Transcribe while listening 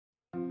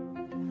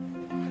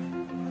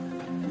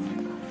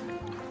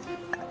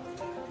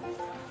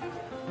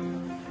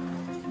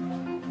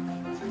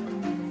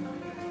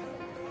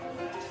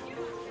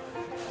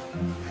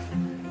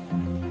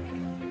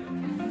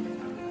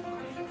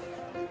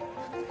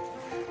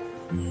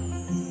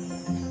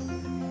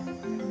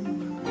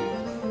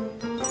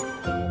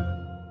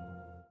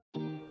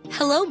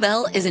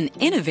HelloBell is an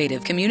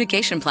innovative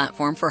communication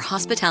platform for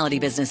hospitality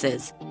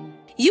businesses.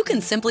 You can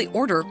simply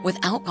order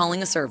without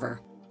calling a server.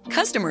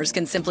 Customers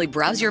can simply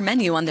browse your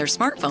menu on their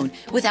smartphone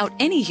without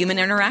any human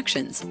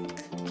interactions.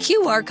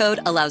 QR code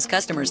allows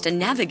customers to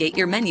navigate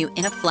your menu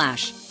in a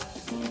flash.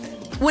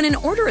 When an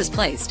order is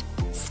placed,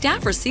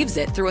 staff receives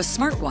it through a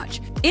smartwatch,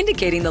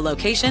 indicating the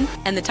location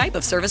and the type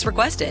of service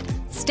requested.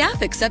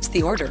 Staff accepts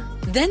the order,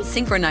 then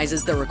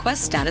synchronizes the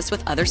request status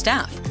with other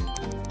staff.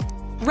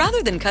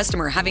 Rather than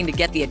customer having to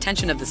get the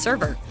attention of the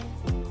server,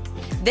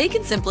 they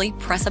can simply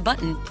press a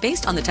button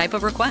based on the type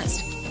of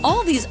request.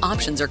 All these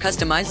options are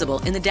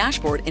customizable in the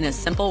dashboard in a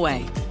simple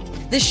way.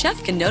 The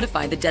chef can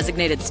notify the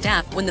designated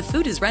staff when the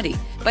food is ready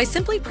by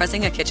simply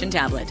pressing a kitchen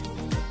tablet.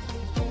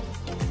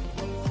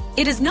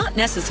 It is not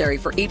necessary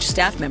for each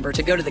staff member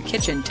to go to the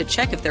kitchen to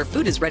check if their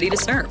food is ready to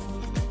serve.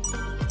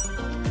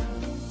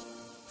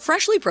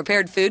 Freshly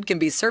prepared food can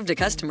be served to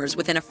customers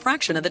within a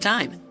fraction of the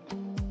time.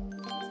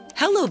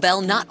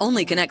 HelloBell not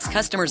only connects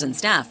customers and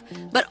staff,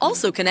 but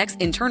also connects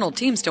internal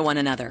teams to one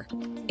another.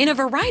 In a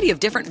variety of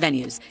different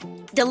venues,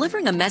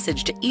 delivering a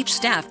message to each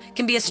staff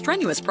can be a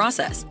strenuous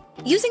process.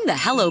 Using the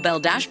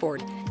HelloBell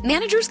dashboard,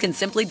 managers can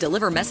simply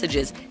deliver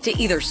messages to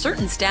either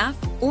certain staff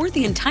or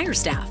the entire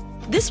staff.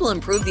 This will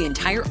improve the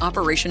entire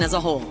operation as a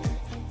whole.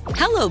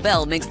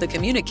 HelloBell makes the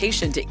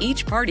communication to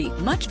each party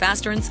much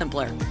faster and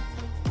simpler.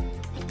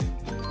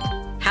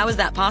 How is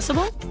that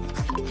possible?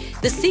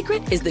 The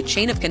secret is the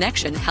chain of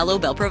connection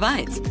HelloBell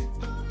provides.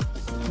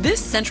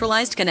 This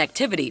centralized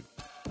connectivity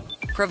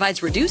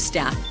provides reduced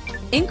staff,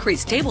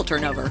 increased table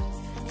turnover,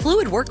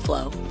 fluid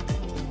workflow,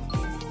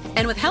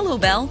 and with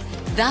HelloBell,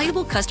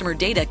 valuable customer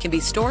data can be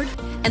stored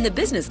and the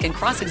business can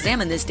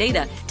cross-examine this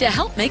data to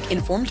help make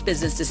informed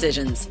business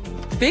decisions.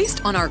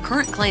 Based on our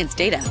current clients'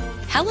 data,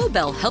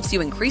 HelloBell helps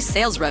you increase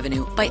sales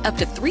revenue by up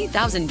to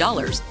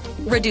 $3,000,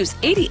 reduce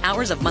 80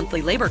 hours of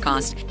monthly labor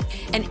cost,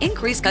 and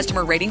increase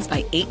customer ratings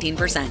by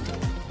 18%.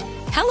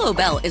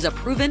 HelloBell is a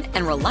proven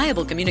and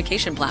reliable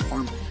communication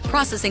platform,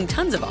 processing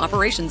tons of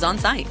operations on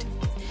site.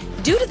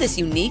 Due to this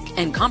unique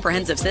and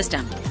comprehensive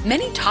system,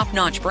 many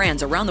top-notch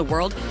brands around the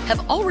world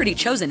have already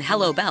chosen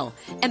HelloBell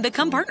and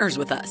become partners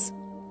with us.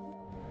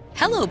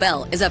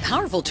 HelloBell is a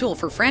powerful tool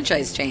for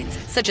franchise chains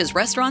such as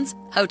restaurants,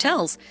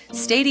 hotels,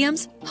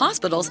 stadiums,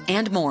 hospitals,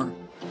 and more.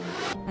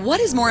 What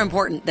is more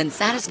important than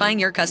satisfying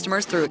your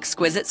customers through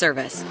exquisite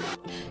service?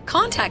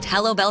 Contact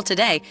HelloBell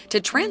today to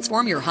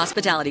transform your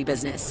hospitality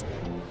business.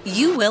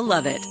 You will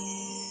love it.